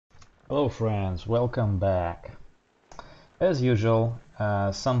Hello friends, welcome back. As usual,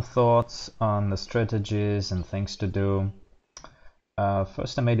 some thoughts on the strategies and things to do.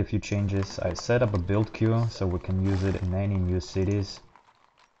 First I made a few changes. I set up a build queue so we can use it in any new cities.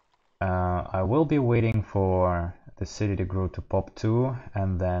 I will be waiting for the city to grow to pop 2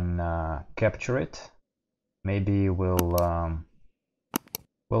 and then capture it. Maybe we'll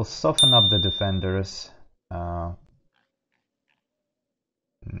soften up the defenders.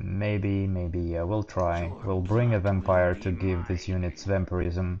 Maybe, yeah, we'll try. We'll bring a vampire to give these units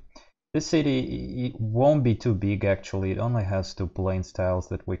vampirism. This city it won't be too big actually, it only has 2 plains tiles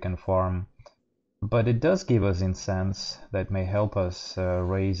that we can farm. But it does give us incense that may help us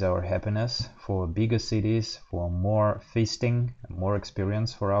raise our happiness for bigger cities, for more feasting, more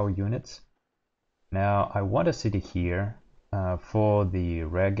experience for our units. Now I want a city here for the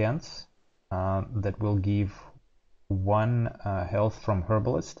reagents that will give 1 health from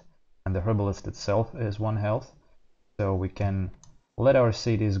herbalist, and the herbalist itself is 1 health, so we can let our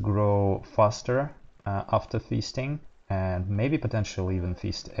cities grow faster after feasting, and maybe potentially even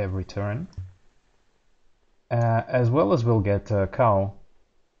feast every turn. As well as we'll get a cow,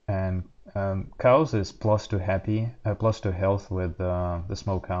 and cows is +2 health with the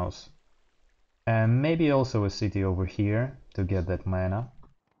smokehouse, and maybe also a city over here to get that mana.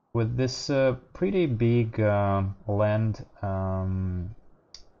 With this pretty big land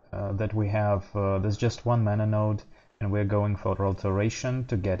that we have, there's just 1 mana node, and we're going for alteration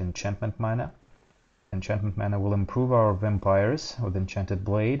to get enchantment mana. Enchantment mana will improve our vampires with enchanted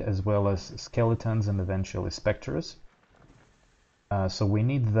blade, as well as skeletons and eventually specters. So we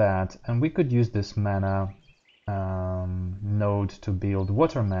need that, and we could use this mana node to build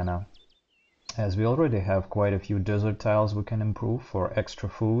water mana, as we already have quite a few desert tiles we can improve for extra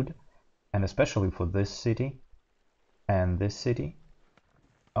food, and especially for this city and this city.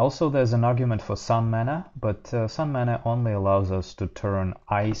 Also there's an argument for sun mana, but sun mana only allows us to turn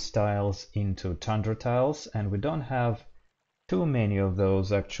ice tiles into tundra tiles, and we don't have too many of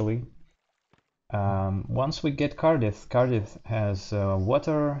those actually. Once we get Cardiff has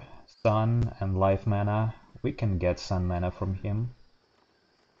water, sun and life mana. We can get sun mana from him.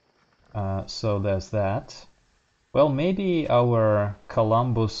 So there's that. Well, maybe our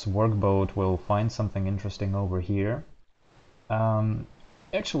Columbus workboat will find something interesting over here.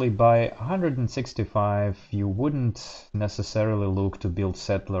 Actually, by 165, you wouldn't necessarily look to build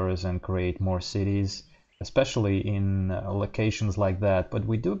settlers and create more cities, especially in locations like that, but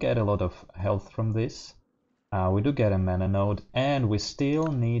we do get a lot of health from this. We do get a mana node, and we still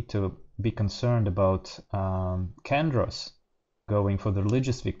need to be concerned about Kandros going for the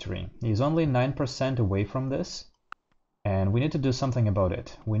religious victory. He's only 9% away from this, and we need to do something about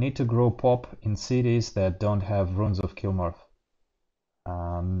it. We need to grow pop in cities that don't have runes of Kilmarth.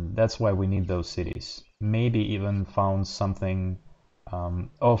 That's why we need those cities. Maybe even found something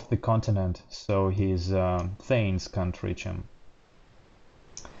off the continent so his Thanes can't reach him.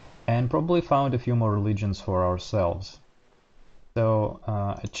 And probably found a few more religions for ourselves. So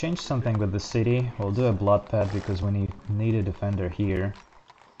I changed something with the city. We'll do a blood pad because we need a defender here.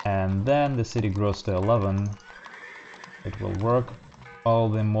 And then the city grows to 11. It will work all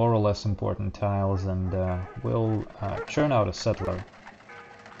the more or less important tiles, and we'll churn out a settler.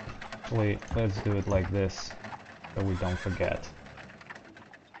 Actually, let's do it like this so we don't forget.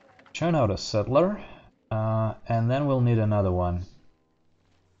 Churn out a settler, and then we'll need another one.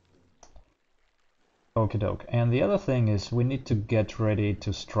 Okie doke. And the other thing is we need to get ready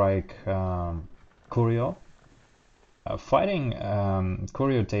to strike Curio. Fighting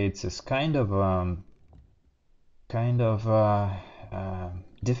Curiotates is kind of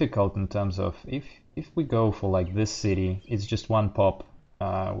difficult in terms of if we go for like this city, it's just 1 pop.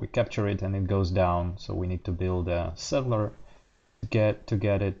 We capture it and it goes down, so we need to build a settler to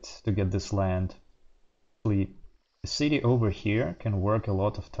get this land. The city over here can work a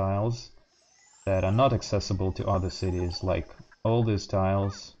lot of tiles that are not accessible to other cities, like all these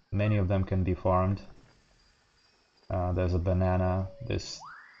tiles. Many of them can be farmed. There's a banana,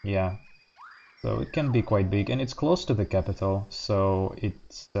 yeah. So it can be quite big, and it's close to the capital, so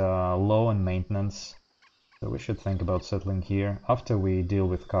it's low on maintenance. So we should think about settling here after we deal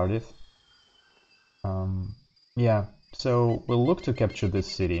with Cardiff. Yeah, so we'll look to capture this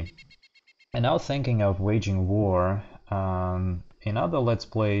city. And now thinking of waging war, in other Let's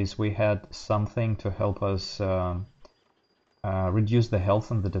Plays we had something to help us reduce the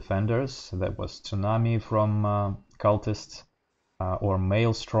health on the defenders. That was Tsunami from cultists, or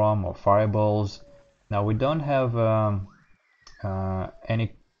Maelstrom, or Fireballs. Now we don't have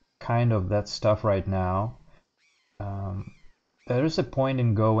any kind of that stuff right now. there is a point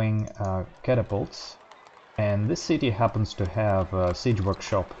in going catapults, and this city happens to have a siege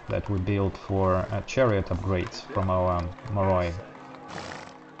workshop that we built for chariot upgrades from our Moroi.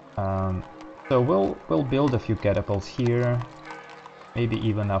 So we'll build a few catapults here, maybe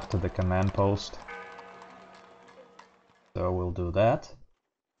even after the command post. So we'll do that.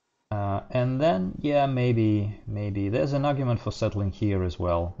 And then, yeah, maybe there's an argument for settling here as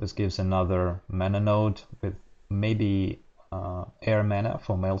well. This gives another mana node with maybe air mana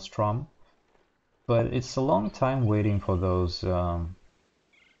for Maelstrom. But it's a long time waiting for those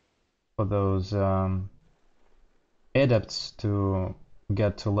adepts to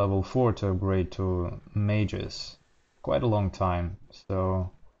get to level 4 to upgrade to mages. Quite a long time,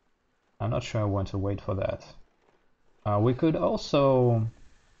 so I'm not sure I want to wait for that. We could also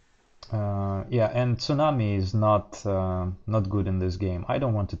yeah, and Tsunami is not good in this game. I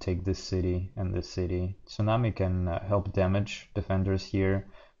don't want to take this city and this city. Tsunami can help damage defenders here,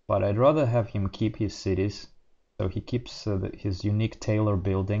 but I'd rather have him keep his cities, so he keeps his unique tailor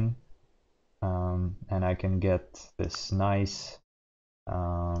building, and I can get this nice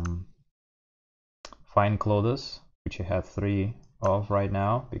fine clothes, which I have 3 of right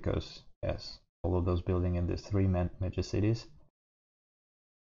now, because yes, all of those building in these 3 major cities.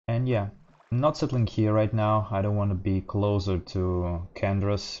 And yeah, I'm not settling here right now. I don't want to be closer to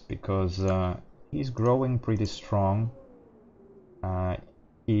Kandras because he's growing pretty strong.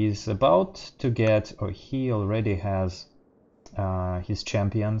 He's about to get, or he already has his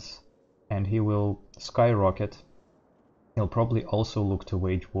champions, and he will skyrocket. He'll probably also look to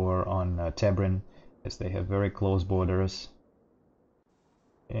wage war on Tebrin, as they have very close borders.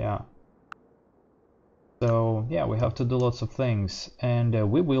 Yeah. So yeah, we have to do lots of things, and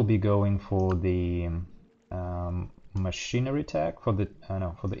we will be going for the machinery tag, for the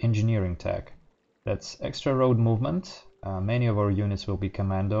for the engineering tag. That's extra road movement. Many of our units will be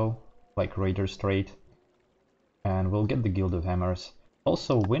commando, like Raider Strait, and we'll get the Guild of Hammers.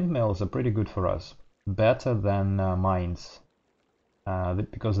 Also, windmills are pretty good for us, better than mines,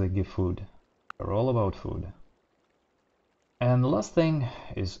 because they give food. They're all about food. And the last thing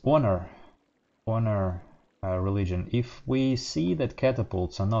is honor. Honor. Religion. If we see that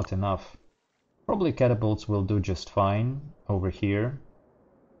catapults are not enough, probably catapults will do just fine over here,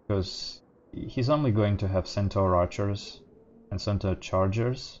 because he's only going to have centaur archers and centaur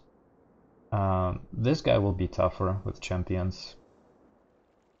chargers. This guy will be tougher with champions,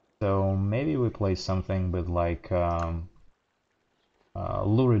 so maybe we play something with like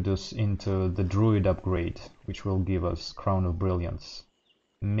Luridus into the druid upgrade, which will give us Crown of Brilliance.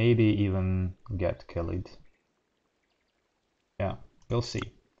 Maybe even get Khalid. Yeah, we'll see.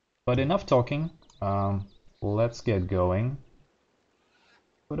 But enough talking. Let's get going.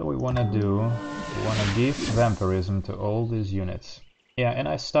 What do we want to do? We want to give vampirism to all these units. Yeah, and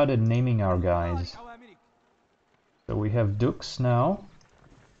I started naming our guys. So we have dukes now,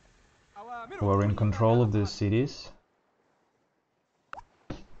 who are in control of these cities.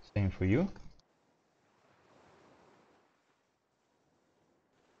 Same for you.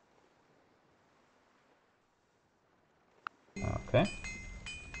 Okay.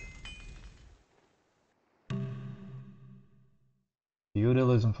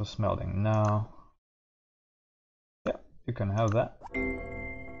 Feudalism for smelting. Now, yeah, you can have that.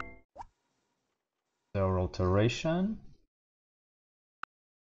 So alteration.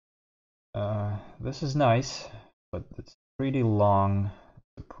 This is nice, but it's pretty long.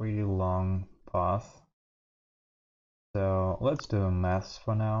 It's a pretty long path. So let's do maths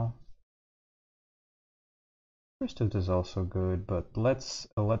for now. Priesthood is also good, but let's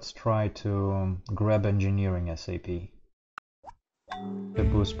try to grab engineering SAP to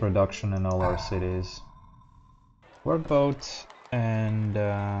boost production in all our cities. Workboat and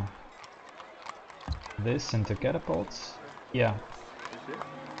this into catapults. Yeah,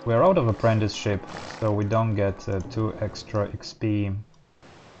 we're out of apprenticeship, so we don't get 2 extra XP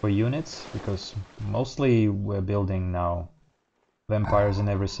for units, because mostly we're building now vampires in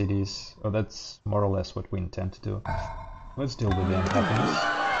every cities. Oh, that's more or less what we intend to do. Let's deal with the unhappiness.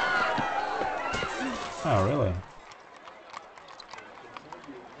 Oh, really?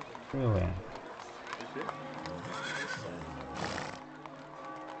 Really?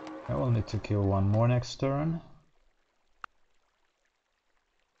 I will need to kill 1 more next turn.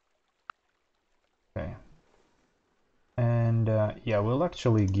 Okay. And yeah, we'll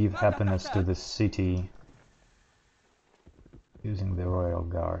actually give happiness to the city using the Royal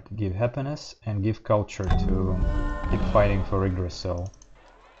Guard. Give happiness and give culture to keep fighting for Yggdrasil.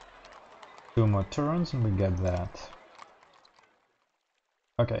 2 more turns and we get that.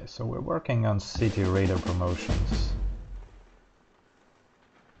 Okay, so we're working on city raider promotions.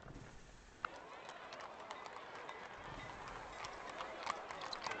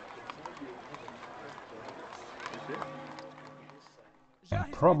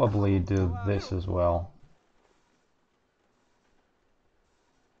 probably do this as well.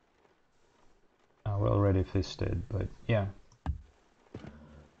 We already fisted, but yeah.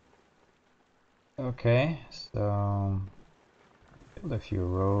 Okay, so build a few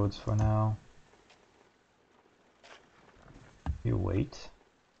roads for now. You wait.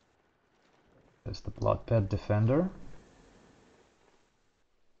 There's the Blood Pet Defender.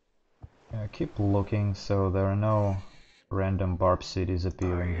 Keep looking so there are no random barb cities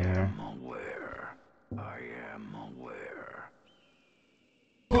appearing here. I am aware.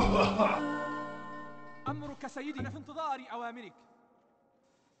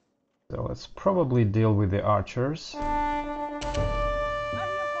 So let's probably deal with the archers.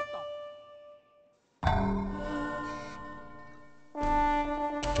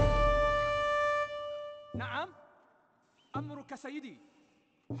 نعم أمرك سيدي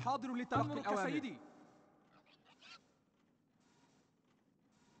حاضر لتلقي الأوامر.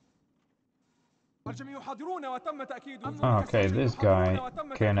 الجميع حاضرون وتم تأكيد. Okay, this guy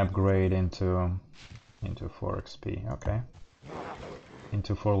can upgrade into 4 XP. Okay,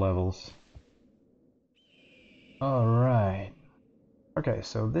 into 4 levels. All right. Okay,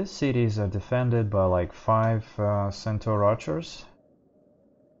 so these cities are defended by like 5 centaur archers.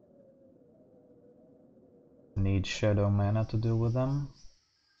 Need shadow mana to deal with them.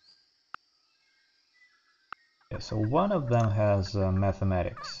 Yeah, so one of them has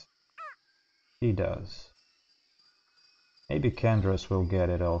mathematics. He does. Maybe Kendras will get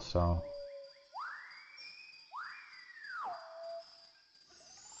it also.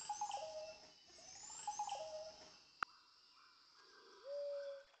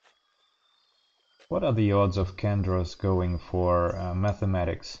 What are the odds of Kendros going for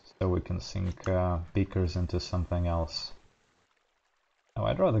mathematics so we can sink beakers into something else? Oh,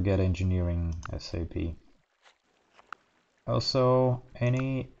 I'd rather get engineering SAP. Also,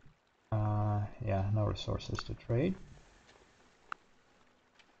 yeah, no resources to trade.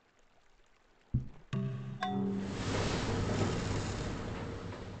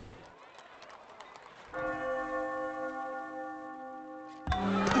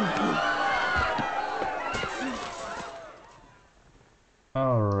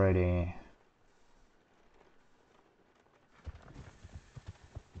 Alrighty.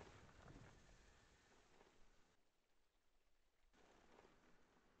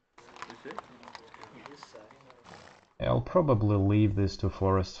 I'll probably leave these 2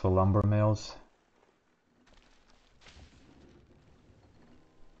 forests for lumber mills.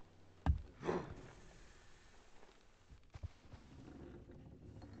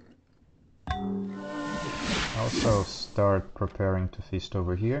 Also start preparing to feast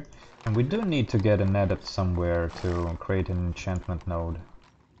over here. And we do need to get an adept somewhere to create an enchantment node.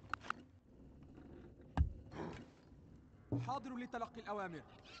 حاضر لتلقي الأوامر.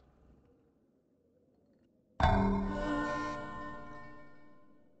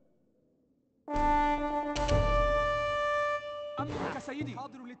 أمرك سيدي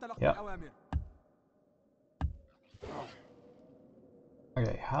حاضر لتلقي الأوامر.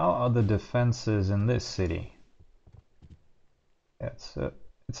 Okay, how are the defenses in this city?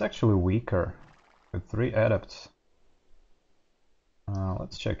 It's actually weaker with 3 adepts.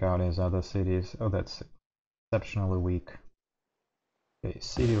 Let's check out his other cities. Oh, that's exceptionally weak. Okay,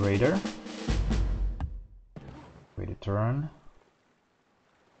 City Raider. Wait a turn.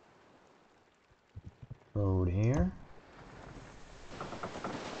 Road here.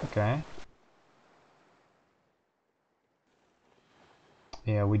 Okay.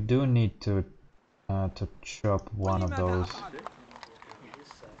 Yeah, we do need to chop one of those.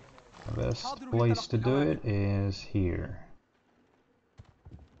 The best place to do it is here.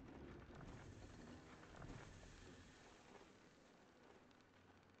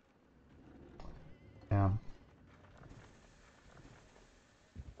 Yeah.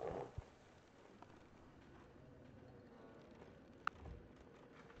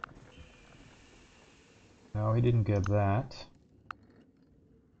 No, he didn't get that.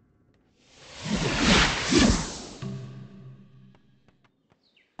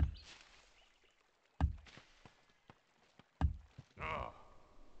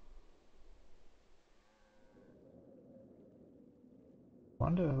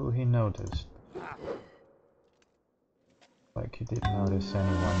 Wonder who he noticed. Like he didn't notice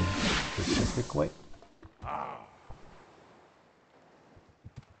anyone specifically.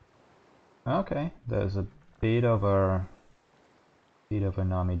 Okay, there's a bit of an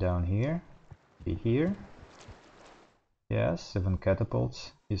army down here. Be here. Yes, 7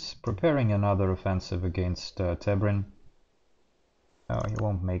 catapults. He's preparing another offensive against Tebrin. Oh, he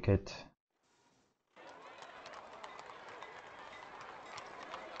won't make it.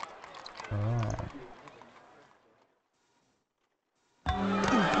 Alright.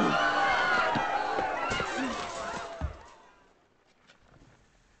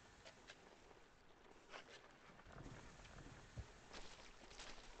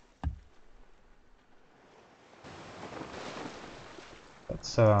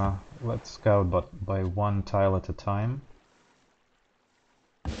 Let's scout but by one tile at a time.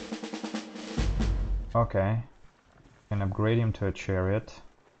 Okay. Can upgrade him to a chariot.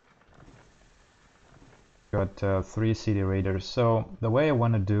 Got 3 city raiders. So the way I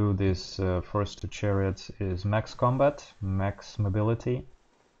want to do this first 2 chariots is max combat, max mobility,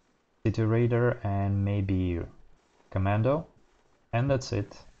 city raider, and maybe commando, and that's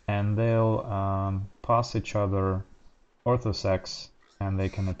it. And they'll pass each other orthosex, and they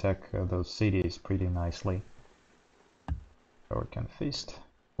can attack those cities pretty nicely. So we can feast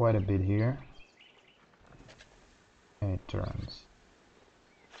quite a bit here. 8 turns.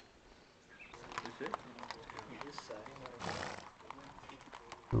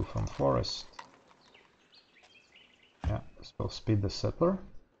 Two from forest. Yeah, so speed the settler.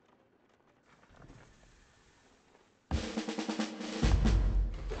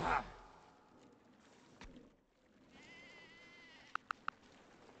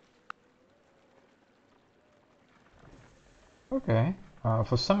 Okay,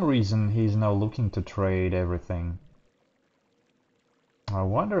 for some reason he's now looking to trade everything. I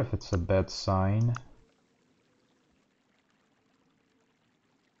wonder if it's a bad sign.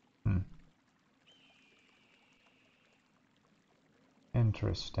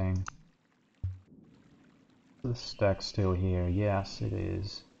 Interesting. The stack still here? Yes, it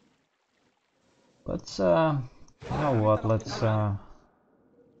is. Let's you know what? Let's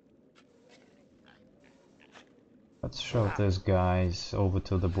shove these guys over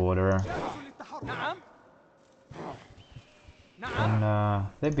to the border. When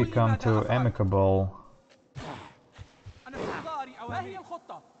they become too amicable,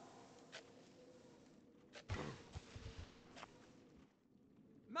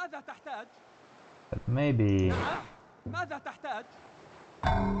 that maybe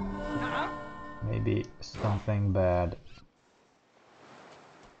something bad.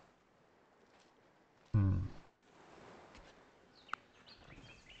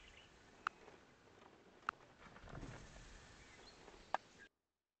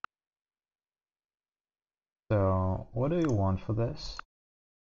 So, what do you want for this?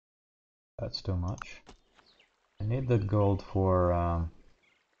 That's too much. I need the gold for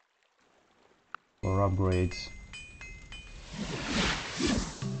upgrades.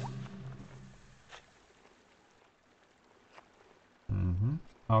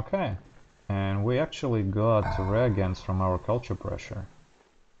 Okay, and we actually got reagents from our culture pressure.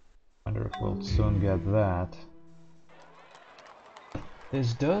 Wonder if we'll soon get that.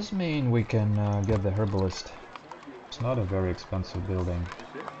 This does mean we can get the herbalist. It's not a very expensive building.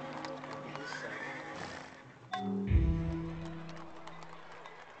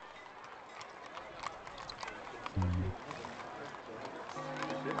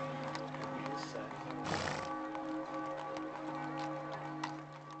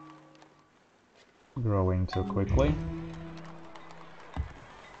 Growing too quickly.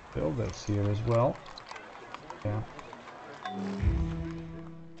 Build this here as well. Yeah.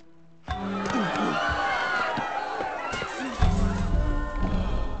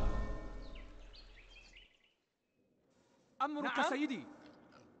 أمرك سيدي.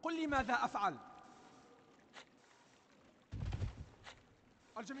 قل لي ماذا أفعل.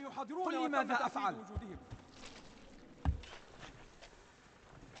 الجميع حاضرون. قل لي ماذا أفعل.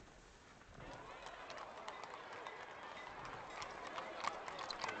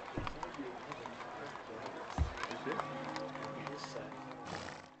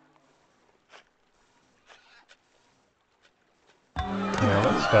 Yeah,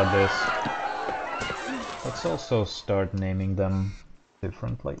 let's start this. Let's also start naming them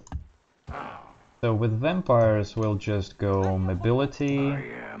differently. So with vampires, we'll just go mobility,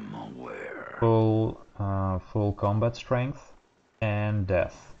 full combat strength, and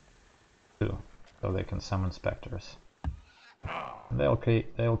death too, so they can summon specters. And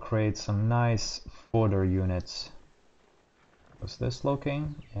they'll create some nice fodder units. Was this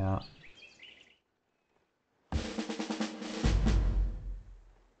looking? Yeah.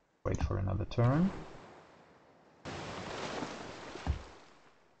 Wait for another turn.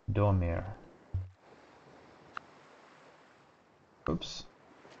 Domir. Oops.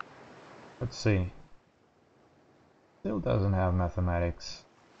 Let's see. Still doesn't have mathematics.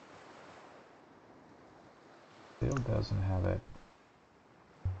 Still doesn't have it.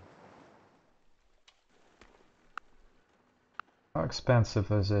 How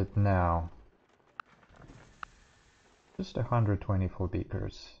expensive is it now? Just 124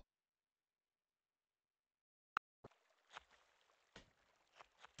 beakers.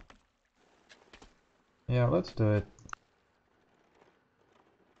 Yeah, let's do it.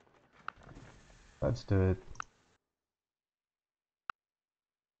 Let's do it.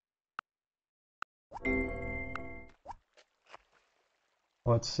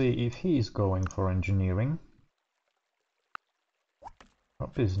 Let's see if he's going for engineering.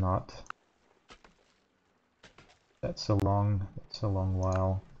 Hope he's not. That's a long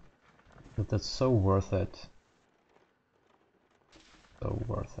while. But that's so worth it. So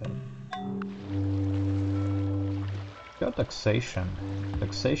worth it. Got taxation.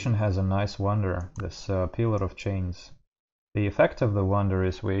 Taxation has a nice wonder, this pillar of chains. The effect of the wonder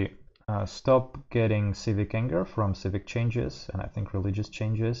is we stop getting civic anger from civic changes, and I think religious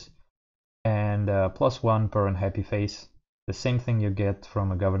changes, and +1 per unhappy face. The same thing you get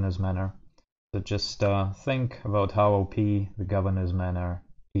from a governor's manor. So just think about how OP the governor's manor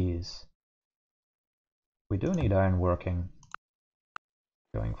is. We do need ironworking.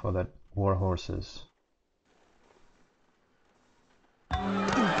 Going for that war horses.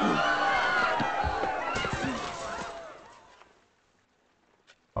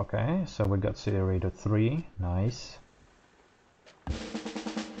 Okay, so we got city rate of 3, nice.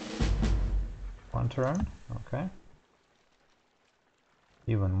 One turn, okay.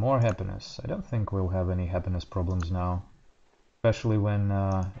 Even more happiness. I don't think we'll have any happiness problems now. Especially when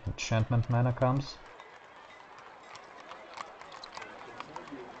enchantment mana comes.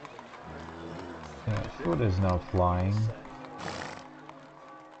 Yeah, food is now flying.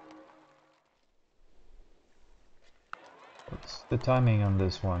 What's the timing on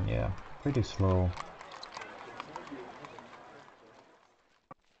this one? Yeah, pretty slow.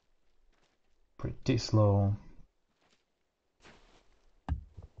 Pretty slow.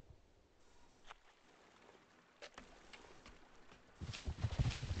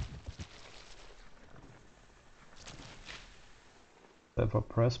 Have a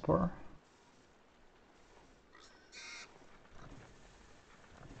Presper.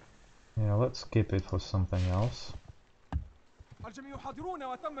 Yeah, let's skip it for something else. الجميع حاضرون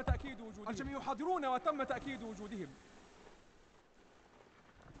وتم تأكيد وجودهم. الجميع حاضرون وتم تأكيد وجودهم.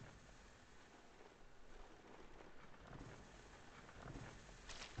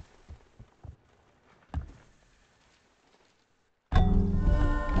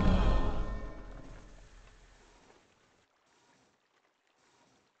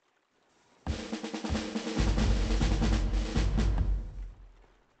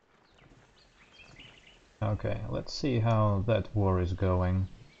 Okay, let's see how that war is going.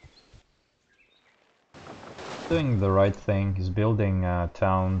 Doing the right thing, he's building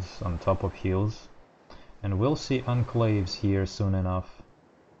towns on top of hills. And we'll see enclaves here soon enough.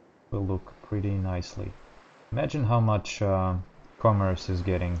 Will look pretty nicely. Imagine how much commerce is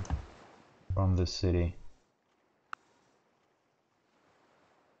getting from this city.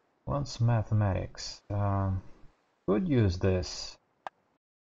 Wants mathematics. Could use this.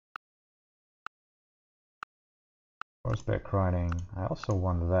 Horseback riding. I also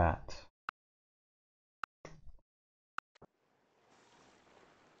want that.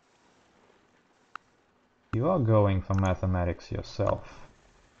 You are going for mathematics yourself.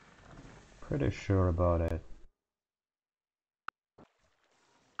 Pretty sure about it. I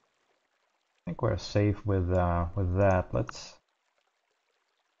think we're safe with that. Let's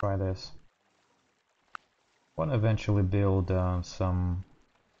try this. Want to eventually build some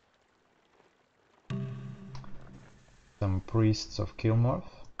priests of Kilmorth.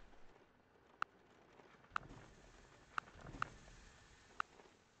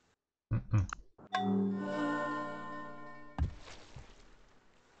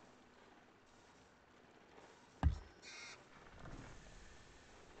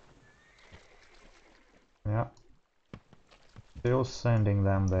 Yeah. Still sending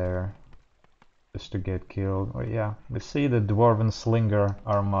them there just to get killed. Oh yeah, we see the Dwarven Slinger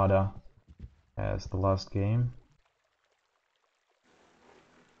Armada as the last game.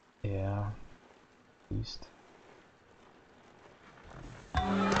 Yeah. East.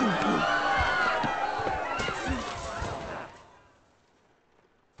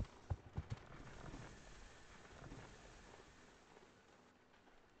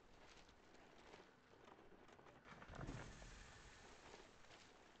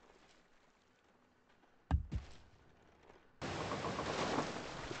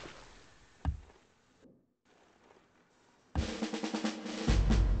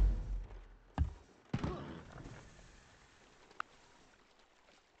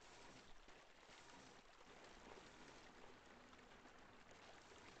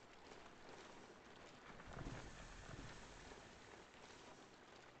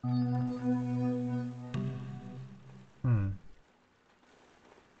 Yeah,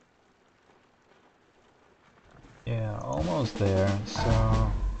 almost there. So,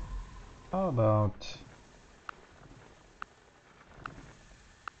 how about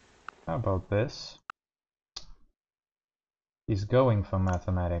this? He's going for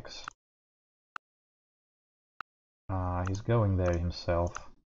mathematics. He's going there himself.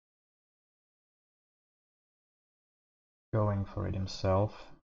 Going for it himself.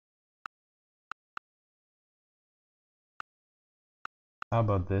 How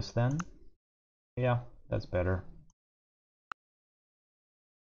about this then? Yeah, that's better.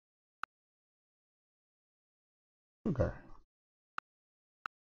 Sugar.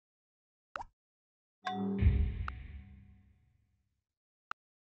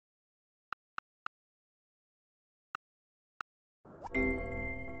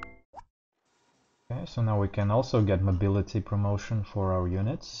 Okay, so now we can also get mobility promotion for our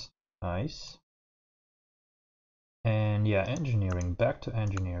units. Nice. And yeah, engineering. Back to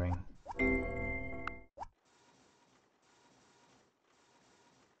engineering.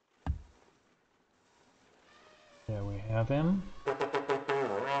 There we have him.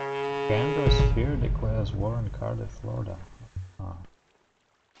 Gandosphere declares war on Cardiff, Florida. Oh.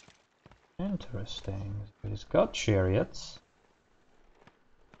 Interesting. He's got chariots.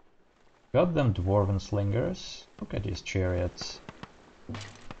 Got them dwarven slingers. Look at these chariots.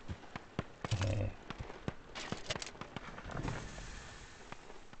 Hey.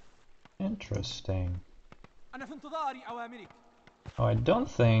 Interesting. Oh, I don't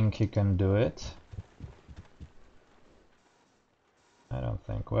think he can do it. I don't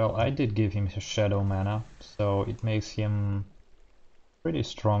think. Well, I did give him shadow mana, so it makes him pretty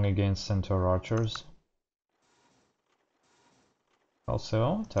strong against centaur archers.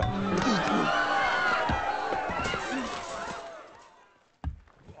 Also, time to feast.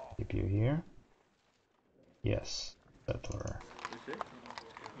 Keep you here. Yes, settler.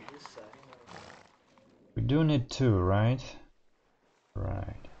 We do need two, right?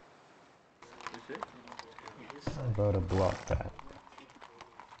 Right. How about a block that?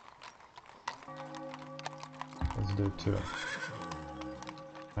 Let's do two.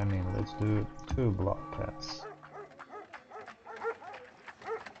 I mean, let's do two block pads.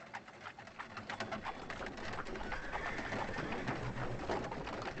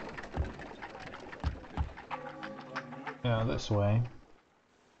 Yeah, this way.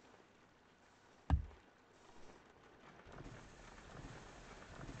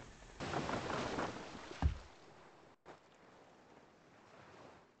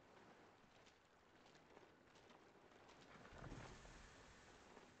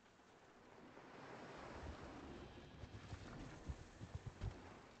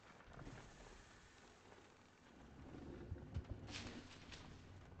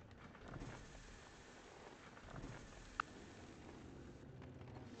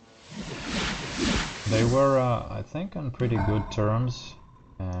 They were, I think, on pretty good terms,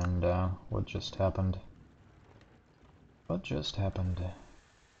 and what just happened? What just happened?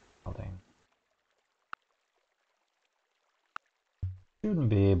 Nothing. Shouldn't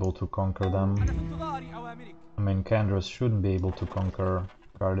be able to conquer them. I mean, Kandros shouldn't be able to conquer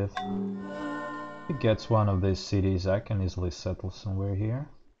Cardiff. If he gets one of these cities, I can easily settle somewhere here.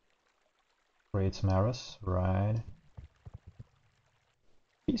 Creates Maris, right.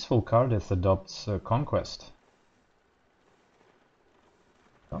 Peaceful Cardiff adopts Conquest.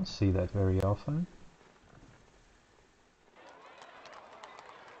 Don't see that very often.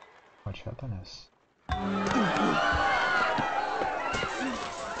 Much happiness.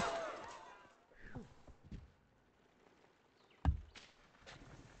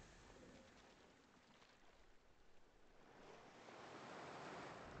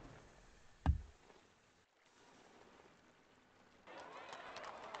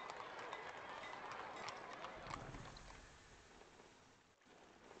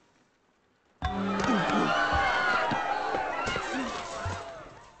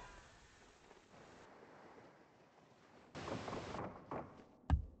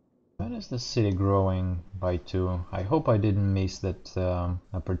 When is the city growing by 2? I hope I didn't miss that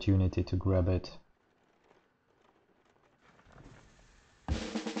opportunity to grab it.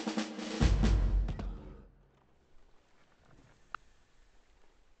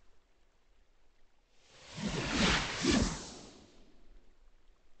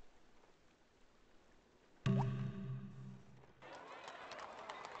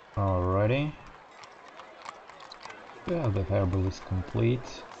 Alrighty. Yeah, the harbor is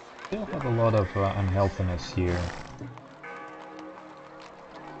complete. Still have a lot of unhealthiness here.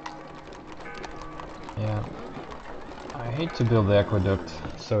 Yeah, I I hate to build the aqueduct,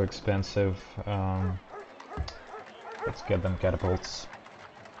 so expensive. Let's get them catapults.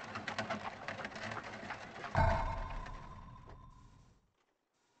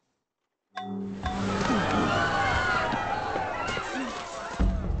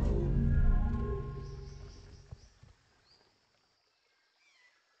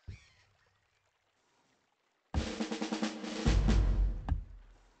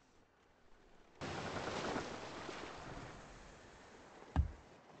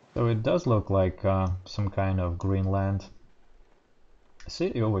 So it does look like some kind of Greenland. A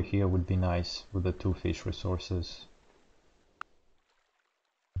city over here would be nice with the 2 fish resources.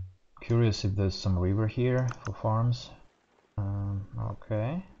 Curious if there's some river here for farms.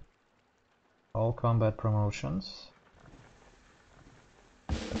 Okay. All combat promotions.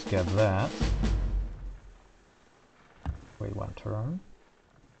 Let's get that. Wait 1 turn.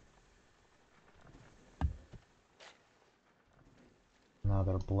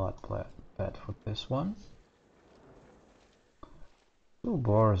 Another blood pet for this one. 2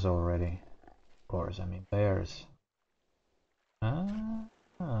 boars already. Boars, I mean bears.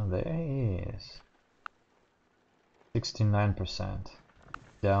 There he is. 69%.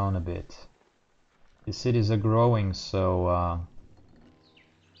 Down a bit. The cities are growing, so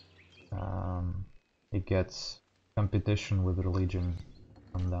it gets competition with religion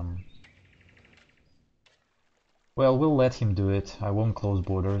on them. Well, we'll let him do it. I won't close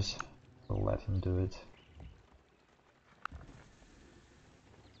borders. We'll let him do it.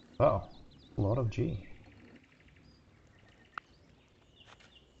 Oh, a lot of G.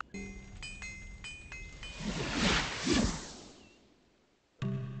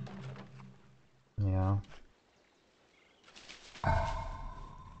 Yeah.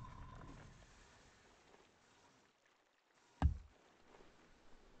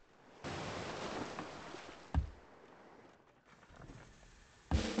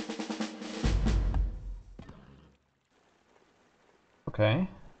 Okay.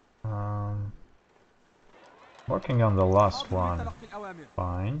 Working on the last one.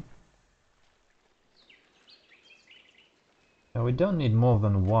 Fine. Now we don't need more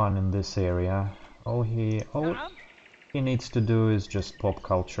than 1 in this area. All he needs to do is just pop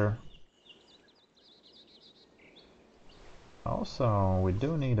culture. Also, we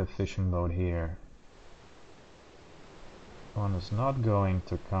do need a fishing boat here. One is not going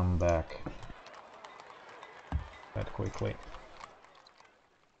to come back that quickly.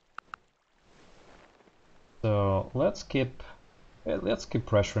 So let's keep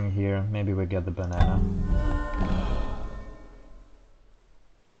pressuring here. Maybe we get the banana.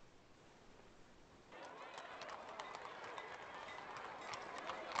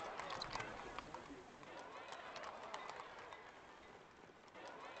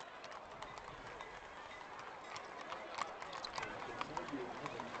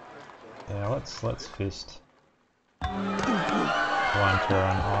 Yeah, let's feast. 1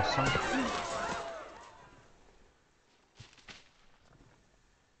 turn, awesome.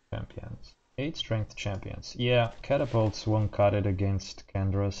 Champions. 8 strength champions. Yeah, catapults won't cut it against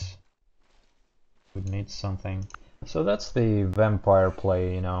Kendras. Would need something. So that's the vampire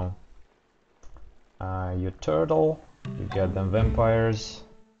play, you know. You turtle, you get them vampires,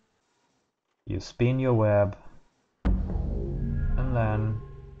 you spin your web, and then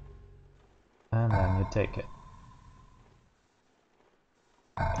you take it.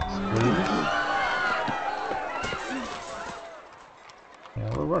 Yes, please. Yeah,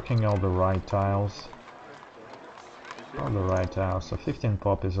 we're working all the right tiles. All the right tiles. So 15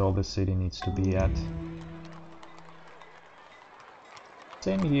 pop is all the city needs to be at.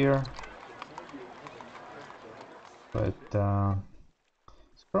 Same here. But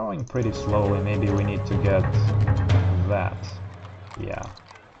it's growing pretty slowly. Maybe we need to get that. Yeah.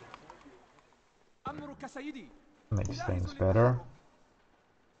 Makes things better.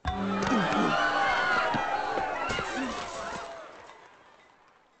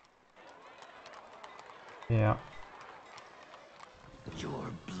 Yeah.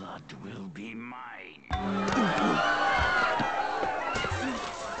 Your blood will be mine.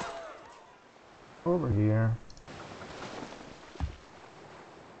 Over here.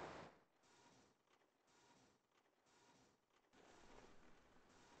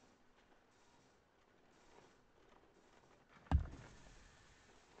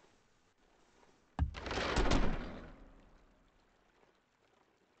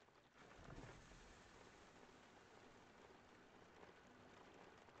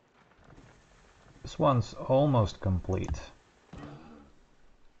 This one's almost complete.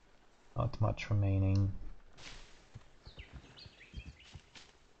 Not much remaining.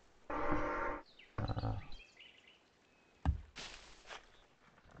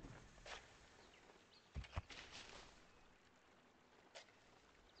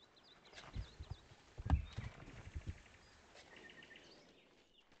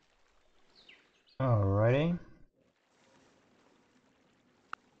 Alrighty.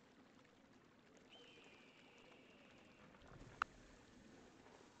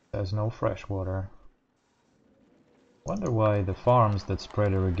 There's no fresh water. Wonder why the farms that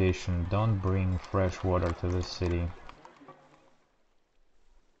spread irrigation don't bring fresh water to this city.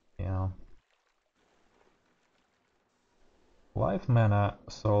 Yeah. Life mana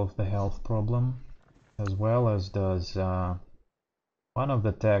solves the health problem, as well as does one of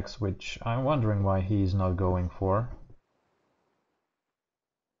the techs, which I'm wondering why he's not going for.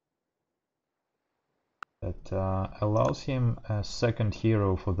 That allows him a second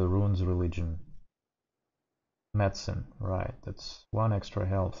hero for the runes religion. Medicine, right, that's one extra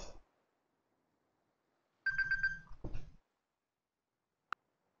health.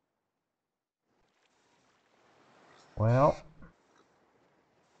 Well,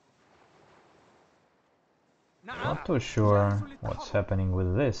 not too sure what's happening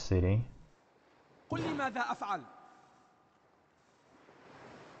with this city, قل لي ماذا أفعل؟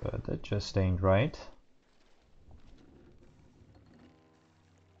 but that just ain't right.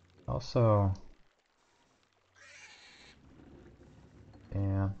 Also,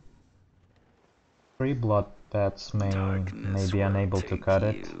 yeah, 3 blood pets may be unable to cut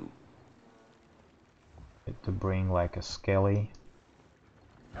it. Need to bring like a skelly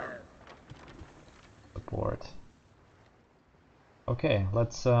support. Okay,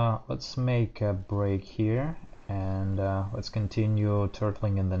 let's make a break here, and let's continue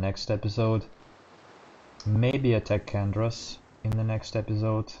turtling in the next episode. Maybe attack Kandros in the next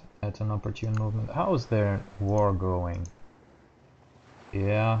episode at an opportune movement. How's their war going?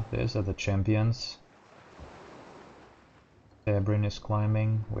 Yeah, these are the champions. Tabrin is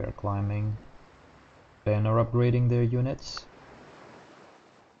climbing, we're climbing. Ben are upgrading their units.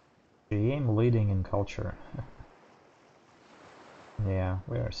 GM leading in culture. Yeah,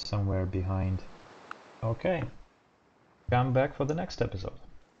 we're somewhere behind. Okay, come back for the next episode.